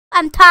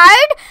I'm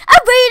tired of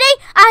reading.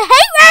 I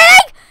hate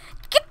reading.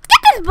 Get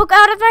this book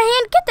out of my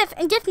hand. Get this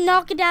and just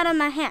knock it out of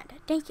my hand.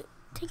 Thank you.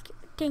 Thank you.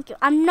 Thank you.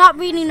 I'm not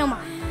reading no more.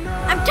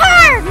 I'm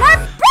tired.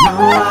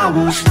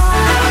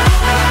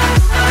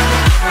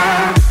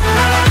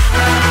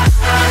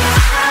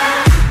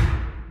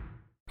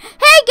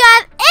 Hey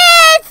guys,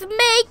 it's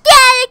me,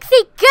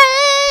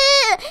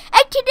 GalaxyyGirl,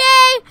 and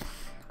today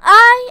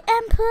I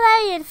am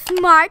playing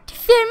Smart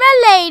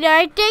Simulator.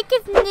 I think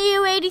it's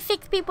new,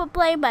 86 people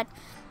playing, but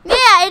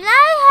yeah, and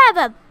I have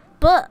a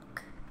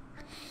book.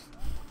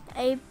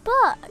 A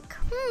book.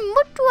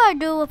 What do I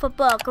do with a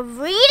book?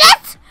 Read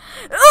it?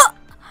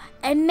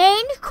 A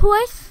main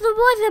quest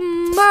was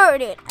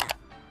murdered.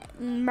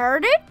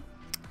 Murdered?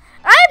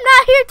 I'm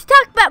not here to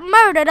talk about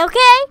murdered,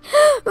 okay?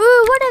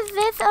 Ooh, what is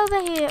this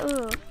over here?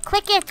 Ooh,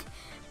 click it.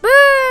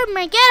 Boom,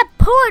 I got a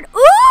point.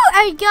 Ooh,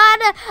 I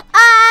got a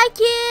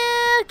IQ.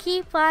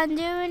 Keep on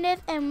doing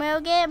this and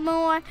we'll get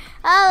more.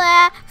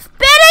 Oh,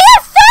 spinning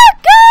in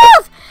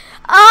circles.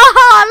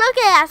 Oh, look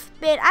at that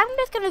spin. I'm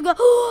just going to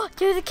go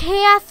to the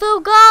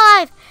castle,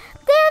 guys.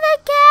 To the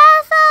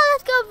castle.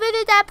 Let's go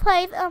visit that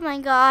place. Oh, my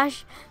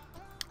gosh.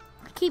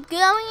 Keep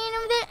going in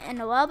with it and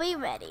we'll be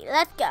ready.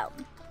 Let's go.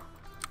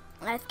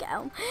 Let's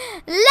go.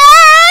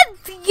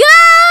 Let's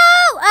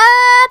go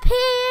up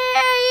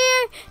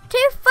here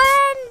to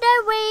find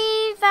the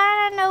ways.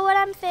 I don't know what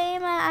I'm saying,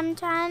 but I'm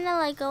trying to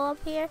like go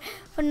up here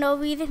for no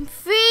reason.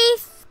 Free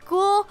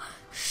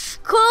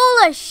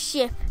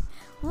scholarship.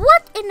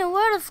 What in the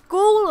world is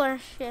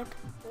scholarship?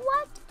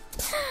 What?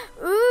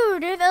 Ooh,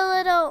 there's a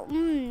little.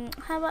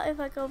 How about if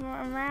I go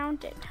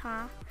around it,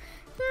 huh?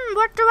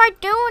 What do I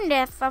do in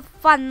this? A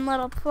fun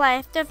little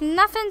place. There's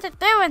nothing to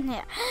do in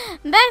here.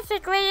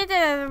 Basically, it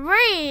is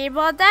read,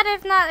 but that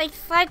is not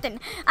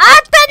exciting.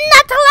 I did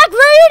not like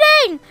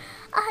reading!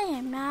 I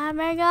am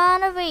never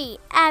gonna read.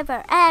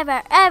 Ever,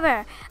 ever,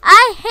 ever.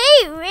 I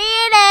hate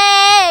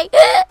reading!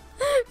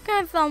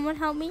 Can someone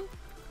help me?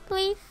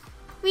 Please?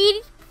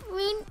 Read?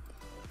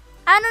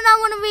 I do not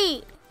want to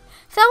read.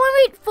 Someone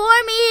read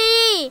for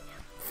me!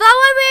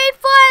 Someone read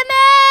for me!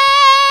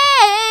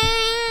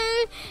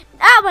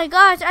 Oh my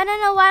gosh, I don't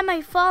know why am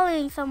I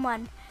following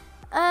someone.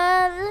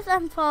 Let's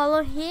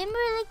unfollow him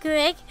really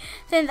quick,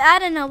 since I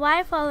don't know why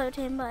I followed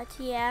him, but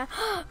yeah.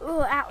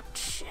 Ooh,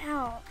 ouch,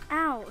 ow,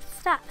 ow,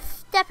 step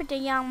it,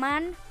 young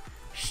man.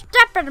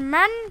 Step it,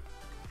 man.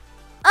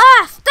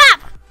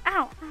 Stop!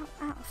 Ow, ow,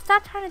 ow,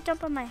 stop trying to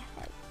jump on my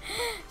head.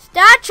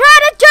 Stop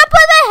trying to jump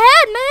on my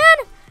head,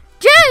 man!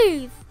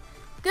 Jeez!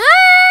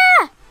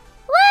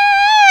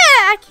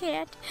 I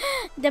can't.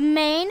 The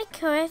main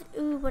quest,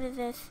 ooh, what is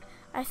this?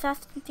 I saw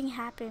something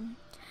happen.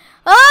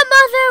 Oh,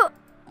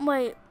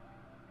 wait,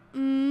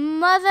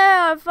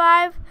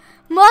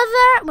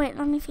 wait,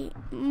 let me see.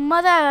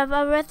 Mother of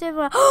arrested.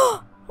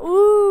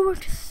 Ooh,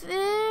 what's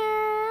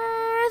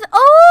this?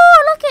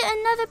 Oh, look at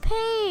another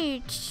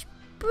page.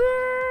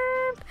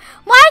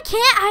 Why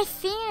can't I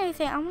see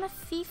anything? I want to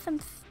see some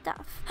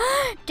stuff.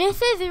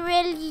 This is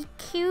really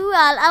cool.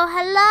 Oh,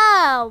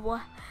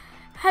 hello.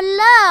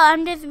 Hello,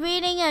 I'm just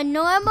reading a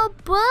normal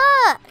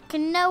book.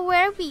 No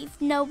worries,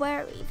 no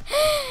worries.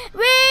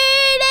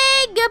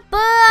 Reading a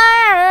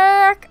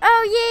book.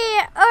 Oh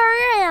yeah,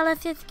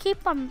 let's just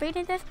keep on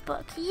reading this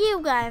book.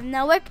 You guys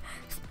know it.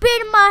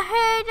 Spin my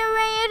head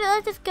around.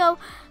 Let's just go.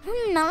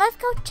 Now let's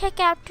go check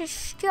out the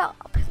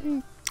shop.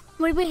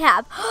 What do we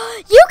have?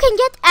 You can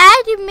get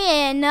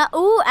admin.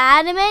 Ooh,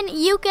 admin.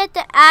 You get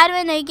the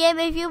admin again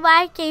if you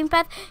buy Game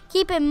Pass.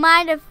 Keep in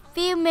mind a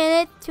few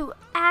minutes to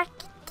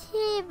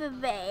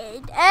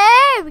activate.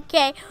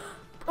 Okay.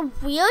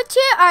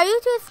 Wheelchair? Are you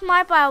too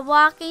smart by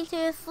walking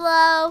too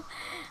slow?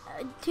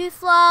 You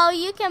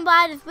can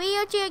buy this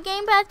wheelchair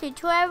Game Pass to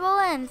travel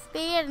and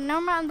speed and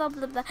normal and blah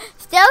blah blah.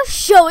 Still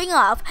showing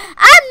off.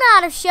 I'm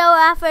not a show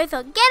offer,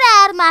 so get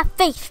out of my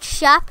face,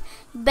 shop.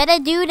 You better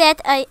do that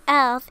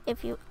else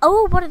if you.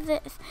 Oh, what is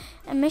this?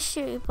 A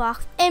mystery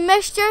box. A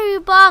mystery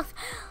box.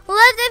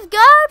 Let's just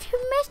go to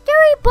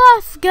mystery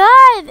box,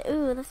 guys.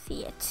 Ooh, let's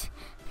see it.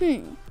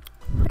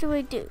 What do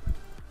we do?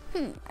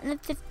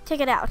 Let's just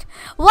check it out.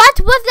 What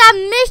was that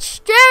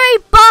mystery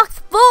box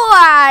for?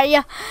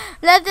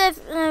 Let's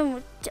just,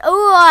 there's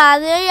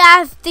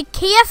the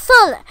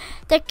castle.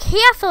 The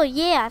castle,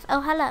 yes.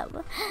 Oh,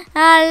 hello.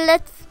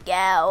 Let's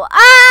go.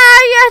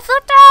 Yes,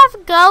 let's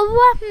go.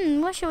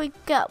 Where should we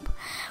go?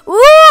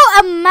 Ooh,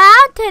 a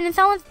mountain and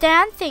someone's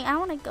dancing. I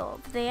want to go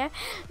over there.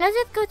 Let's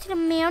just go to the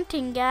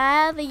mountain,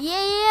 guys.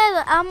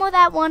 Yeah, almost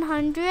at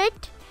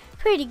 100.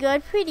 Pretty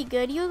good,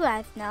 you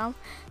guys know.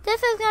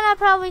 This is gonna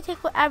probably take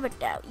forever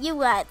though. You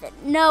guys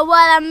know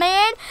what I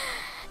mean.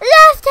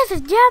 Let's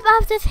just jump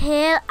off this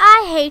hill.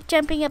 I hate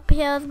jumping up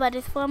hills, but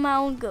it's for my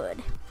own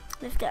good.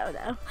 Let's go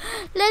though.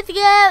 Let's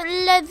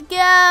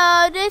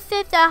go. This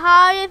is the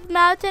highest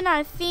mountain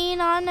I've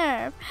seen on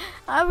earth.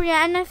 Oh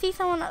yeah, and I see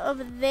someone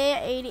over there,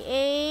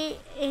 88,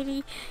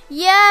 80.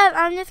 Yeah,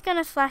 I'm just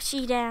gonna slash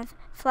E dance.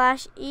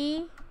 Slash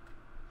E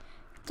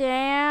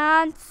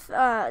dance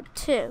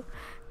 2.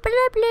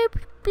 Bloop bloop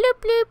bloop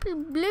bloop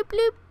bloop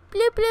bloop.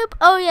 bloop, bloop.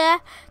 Oh yeah,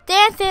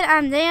 dancing,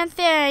 I'm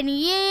dancing,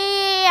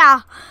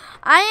 yeah.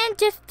 I am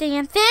just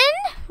dancing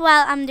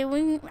while I'm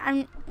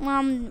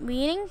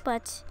reading,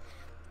 but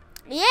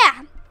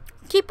yeah.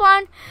 Keep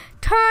on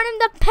turning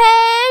the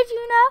page,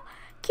 you know.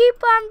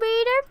 Keep on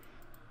reading.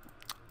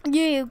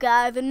 You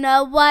guys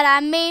know what I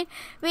mean.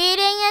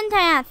 Reading and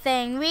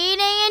dancing,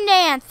 reading and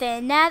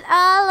dancing. That's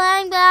all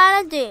I'm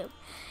gonna do.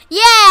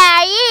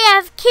 Yeah,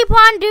 yes, keep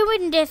on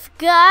doing this,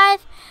 guys.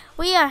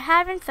 We are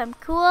having some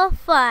cool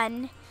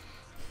fun.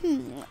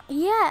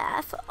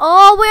 Yes.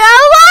 Oh, we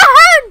are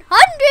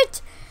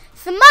 100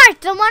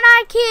 smart on 1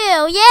 IQ.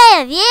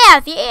 Yes,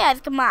 yes,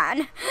 yes. Come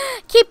on.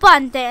 Keep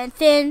on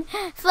dancing.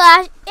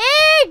 Slash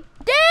it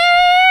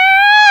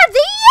dance. Yes.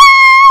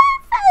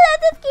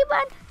 Let's just keep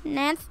on.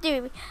 Dance,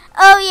 do.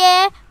 Oh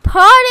yeah.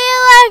 Party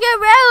like a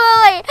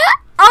revelry.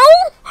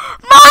 Oh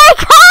my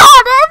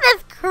God, this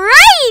is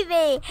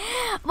crazy.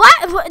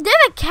 What?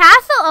 There's a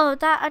castle. Oh,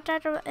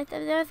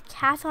 there's a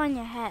castle on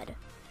your head.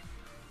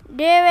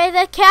 There is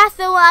a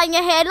castle on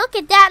your head. Look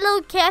at that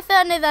little castle,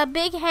 and there's a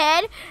big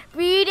head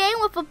reading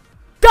with a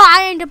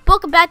guy in the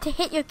book about to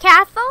hit your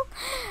castle.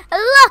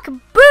 Look,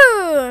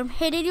 boom,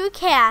 hitting your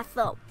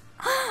castle.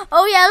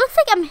 Oh yeah, looks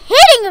like I'm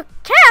hitting a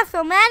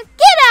castle, man.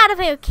 Get out of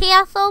here,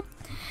 castle.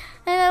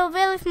 A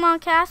really small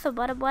castle,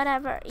 but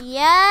whatever.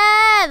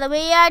 Yes,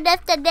 we are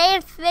just a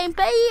dancing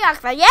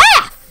players.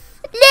 Yes!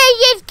 Let's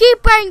just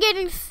keep on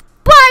getting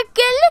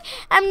sparkly.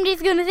 I'm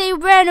just gonna say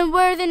random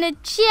words in the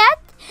chat.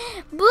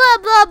 Blah,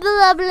 blah,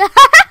 blah, blah.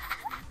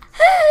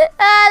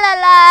 La, la,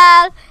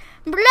 la.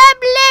 Blah,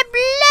 blah,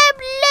 blah,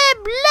 blah,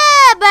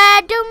 blah. But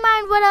I don't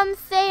mind what I'm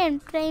saying.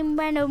 Plain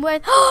random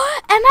words. Am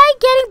I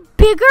getting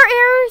bigger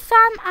every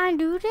time I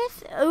do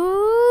this?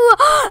 Ooh,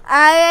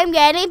 I am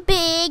getting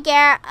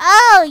bigger.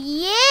 Oh,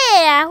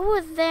 yeah. Who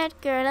is that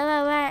girl?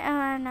 Oh,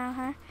 I know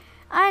her.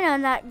 I know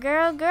that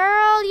girl.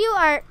 Girl, you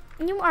are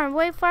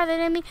way farther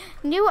than me.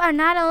 You are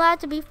not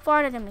allowed to be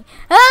farther than me.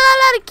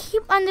 I'll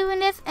keep on doing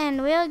this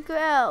and we'll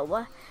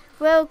grow.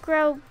 We'll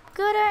grow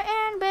gooder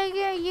and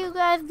bigger. You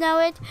guys know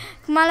it.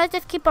 Come on, let's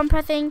just keep on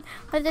pressing.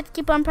 Let's just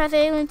keep on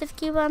pressing. Let's just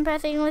keep on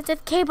pressing. Let's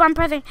just keep on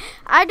pressing.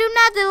 I do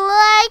not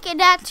like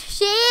that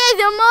she is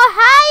more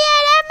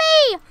higher than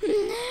me.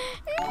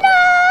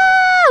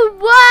 No!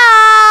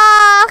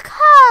 Wow!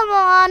 Come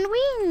on.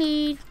 We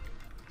need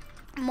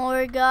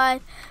more,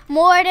 guys.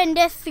 More than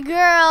this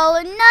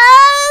girl.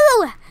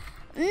 No!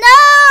 No!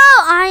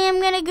 I am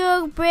gonna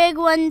go big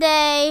one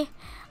day.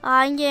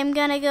 I am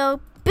gonna go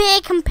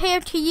big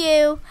compared to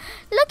you.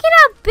 Look at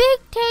how big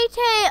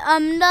Tay-Tay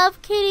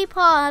Love Kitty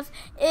Paws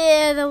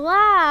is.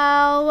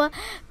 Wow.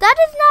 That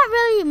is not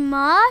really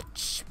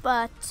much,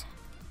 but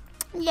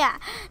yeah,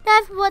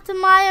 that's what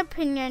my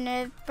opinion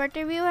is. But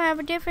if you have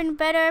a different,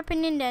 better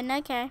opinion, then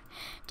okay.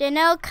 Then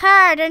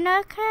okay,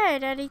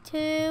 Daddy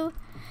too.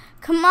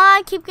 Come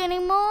on, keep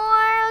getting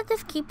more. Let's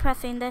just keep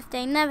pressing this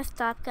thing. Never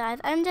stop, guys.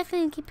 I'm just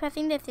going to keep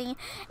pressing this thing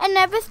and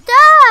never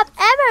stop.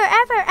 Ever,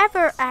 ever,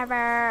 ever,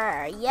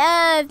 ever.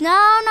 Yes.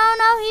 No, no,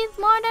 no. He's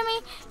more than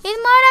me. He's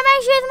more than me.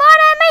 She's more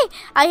than me.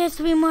 I used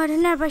to be more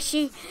than her, but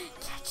she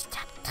catched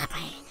up to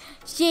me.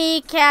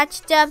 She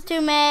catched up to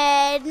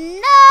me.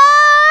 No.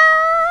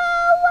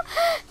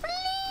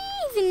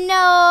 Please,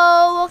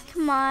 no.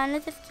 Come on.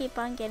 Let's just keep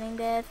on getting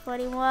this.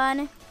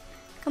 41.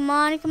 Come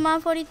on,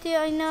 42.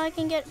 I know I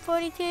can get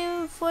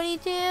 42,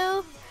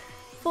 42,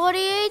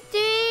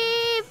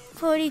 43,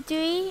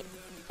 43,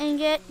 and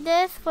get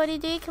this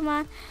 43. Come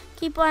on,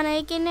 keep on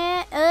making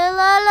it. La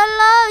la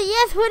la.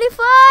 Yes,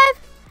 45.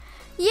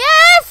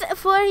 Yes,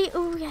 40.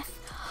 Oh yes,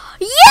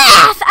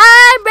 yes.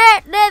 I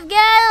bet this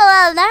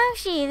girl. Now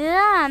she's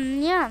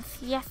done. Yes,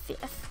 yes,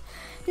 yes.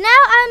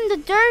 Now I'm the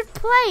third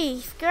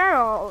place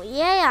girl.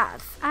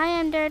 Yes, I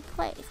am third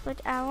place,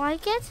 but I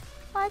like it.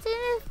 But it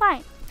is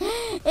fine.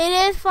 It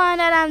is fine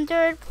that I'm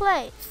third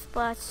place,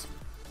 but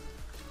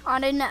I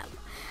don't know.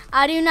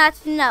 I do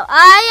not know.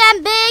 I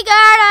am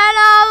bigger than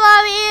all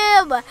of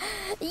you.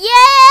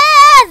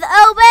 Yes,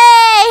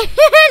 obey.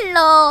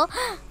 Lol.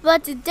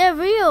 But the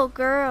real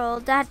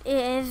girl that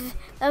is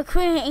the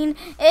queen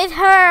is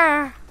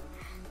her.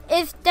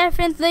 It's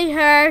definitely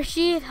her.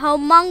 She's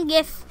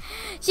humongous.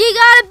 She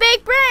got a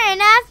big brain.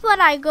 That's what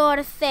I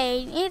gotta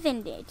say,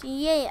 isn't it?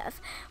 Yes.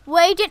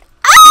 Wait it.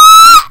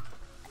 Ah!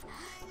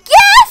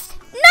 Yes!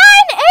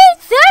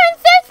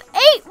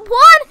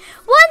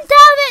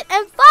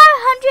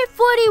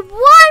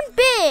 1,541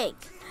 big.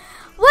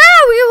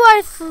 Wow, we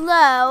were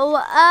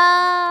slow.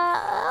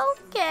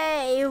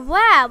 Okay.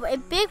 Wow, a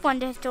big one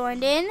just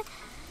joined in.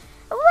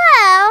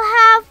 Well,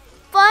 have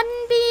fun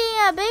being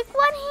a big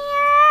one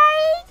here, I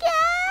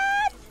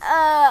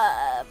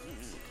guess.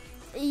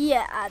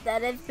 Yeah,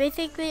 that is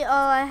basically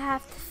all I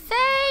have to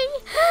say.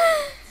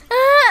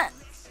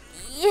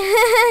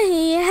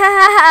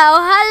 Yeah,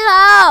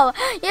 hello.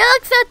 You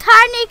look so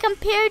tiny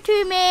compared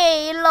to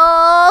me,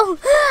 lol.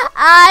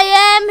 I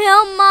am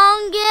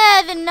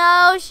humongous.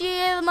 No,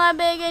 she is more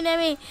bigger than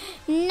me.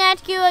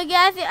 Not you, I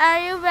guess. Are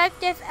you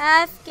just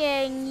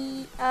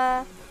asking?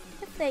 Let's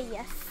say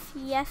yes.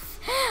 Yes.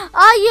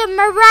 I am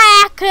a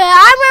wreck.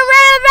 I'm a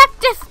wreck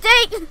to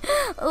state.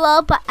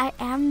 Well, but I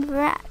am a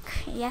wreck.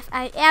 Yes,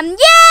 I am.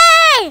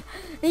 Yay!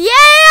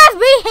 Yes,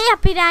 be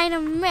happy that I'm a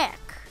wreck.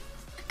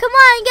 Come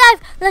on, guys.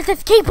 Let's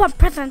just keep on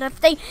pressing this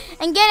thing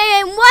and get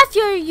it in. What's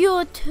your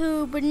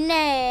YouTube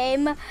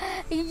name?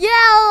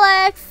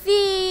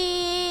 GalaxyyGirl.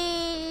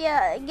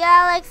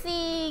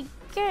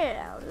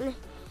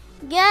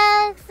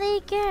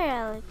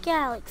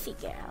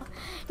 GalaxyyGirl.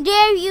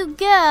 There you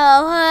go.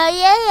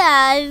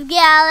 Yeah,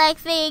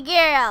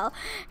 GalaxyyGirl.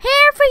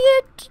 Here for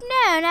you to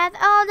know. That's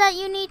all that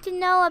you need to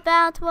know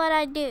about what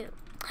I do.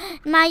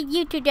 My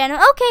YouTube channel.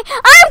 Okay,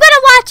 I'm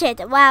gonna watch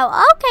it. Wow.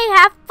 Okay,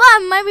 have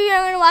fun. Maybe you're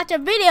gonna watch a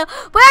video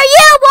where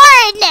you were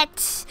in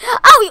it.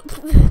 Oh,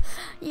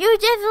 you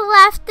just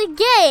left the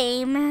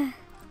game.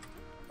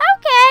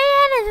 Okay,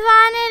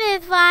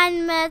 it is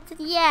fun, but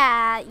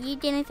yeah, you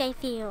didn't say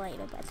see you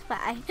later, but it's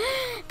fine.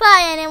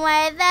 But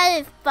anyway, that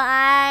is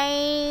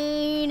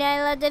fine.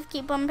 Let's just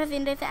keep on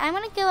pressing this. I'm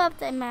gonna go up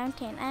the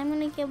mountain.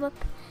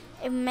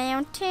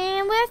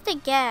 Where's the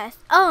gas?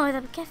 Oh,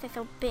 the gas is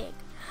so big.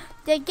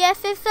 The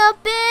gas is so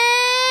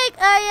big.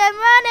 I am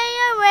running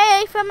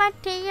away from my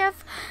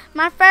tears.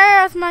 My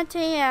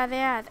tears.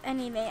 Yes,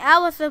 anyway, I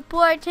will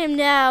support him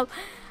now.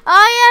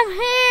 I am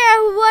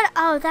here. What?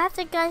 Oh, that's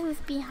the guy who's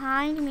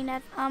behind me.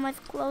 That's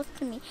almost close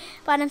to me,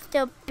 but I'm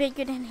still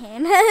bigger than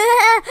him. Look,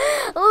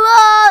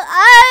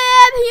 I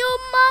am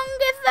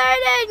humongouser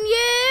than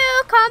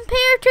you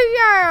compared to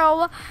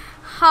you.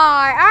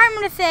 Hi, I'm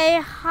gonna say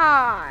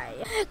hi.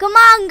 Come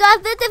on,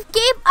 guys, let's just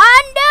keep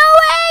on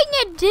doing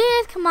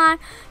it. Come on,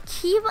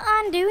 keep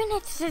on doing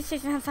it.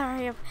 I'm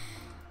sorry.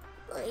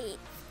 Please.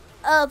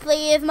 Oh,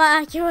 please,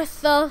 my IQ is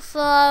so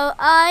slow.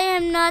 I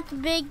am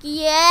not big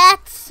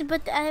yet,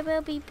 but I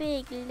will be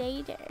big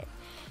later.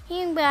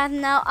 You guys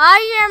know I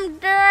am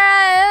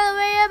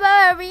way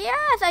above.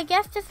 Yes, I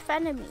guess just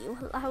friend of me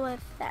I will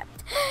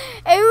accept.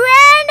 A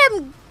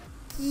random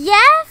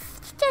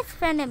guest just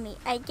friend of me,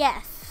 I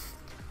guess.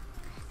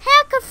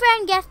 How can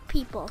friend guest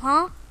people,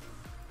 huh?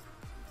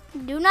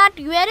 Do not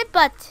regret it,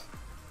 but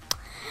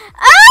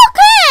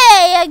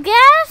okay, I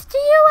guess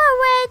you are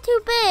way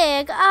too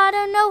big. I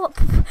don't know.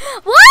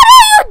 What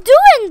are you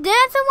doing?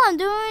 Dance? Someone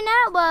doing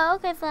that? Well,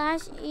 okay,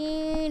 slash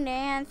E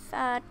dance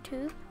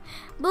two.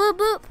 Blue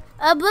boop.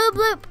 A blue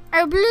bloop.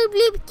 A blue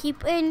bloop.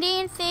 Keep on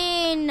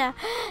dancing.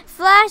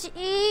 Slash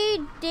E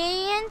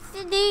dance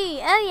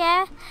D. Oh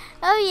yeah.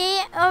 Oh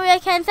yeah. Oh yeah.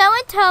 Can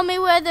someone tell me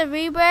where the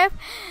rebirth?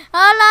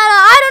 Oh no, no.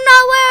 I don't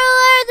know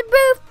where the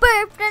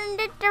rebirth. And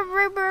did the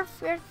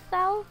rebirth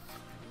yourself?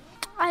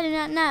 I do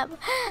not know.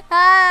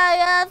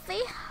 Hi,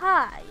 say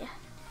hi.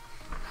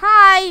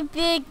 Hi,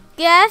 big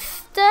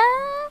guest.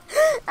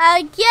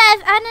 I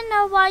guess. I don't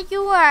know why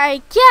you are a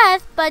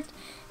guest, but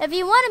if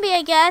you want to be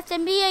a guest,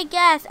 then be a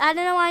guest. I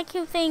don't know why I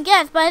keep saying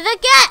guest, but it's a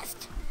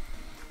guest.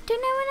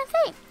 Don't know what I'm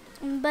saying.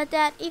 But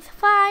that is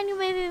fine.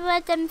 Maybe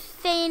what I'm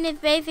saying is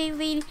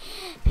basically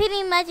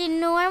pretty much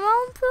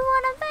normal for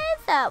what I'm saying.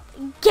 So,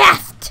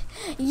 guest.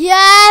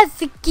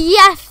 Yes,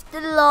 guest.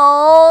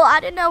 Lol. I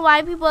don't know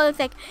why people are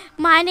like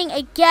minding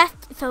a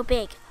guest so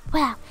big.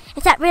 Wow,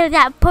 is that really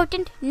that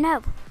important?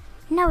 No.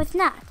 No, it's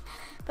not.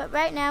 But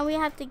right now we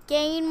have to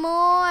gain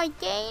more.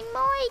 Gain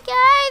more,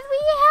 guys. We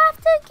have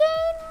to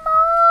gain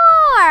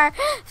more.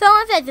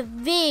 Someone says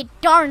vid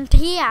darn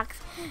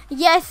tax.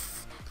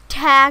 Yes,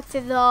 tax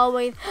as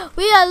always.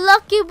 We are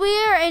lucky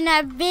we're in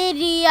a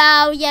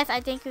video. Yes,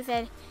 I think you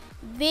said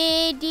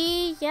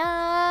video.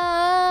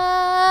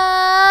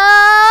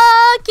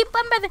 Keep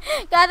on pressing.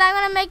 Guys, I'm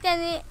gonna make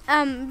the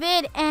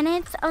vid and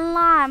it's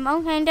alive.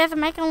 Okay, just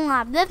make it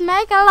live. Just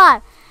make it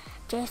live.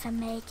 Just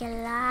make it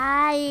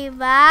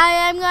live. I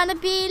am gonna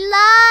be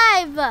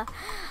live.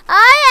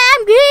 I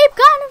am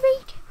gonna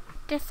read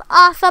this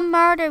awesome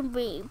murder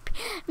reap.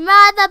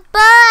 Mother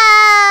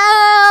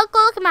book.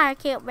 Look at my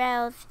cute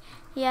rose.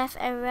 Yes,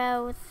 a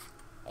rose.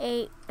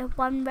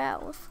 One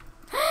rose.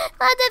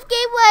 Let's just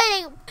keep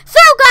waiting.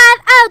 So guys,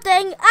 I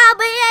think I'll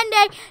be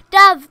ending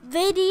the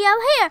video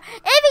here.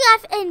 If you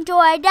guys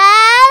enjoyed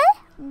that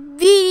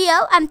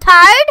video, I'm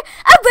tired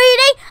of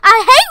reading.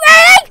 I hate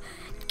reading.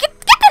 Get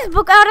this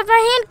book out of my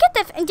hand. Get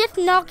this and just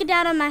knock it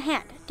out of my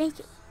hand. Thank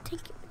you.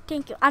 Thank you.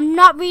 Thank you. I'm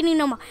not reading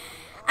no more.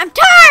 I'm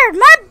tired.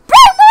 My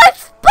brain will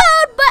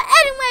explode. But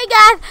anyway,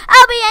 guys,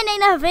 I'll be ending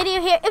the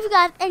video here. If you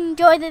guys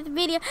enjoyed this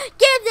video,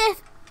 give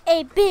this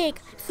a big,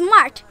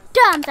 smart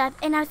thumbs up.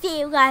 And I'll see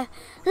you guys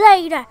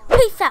later.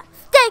 Peace out.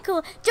 Stay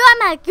cool. Join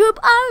my group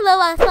on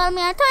Roblox. Follow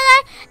me on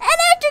Twitter. And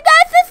if you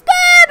guys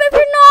subscribe if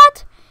you're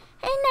not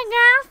in the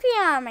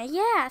Garfield.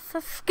 Yeah,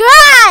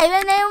 subscribe.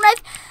 And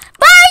anyways,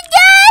 bye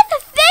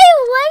guys. See you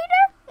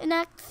later in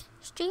next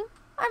stream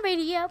or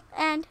video.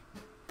 And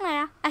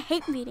yeah, I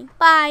hate reading.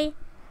 Bye.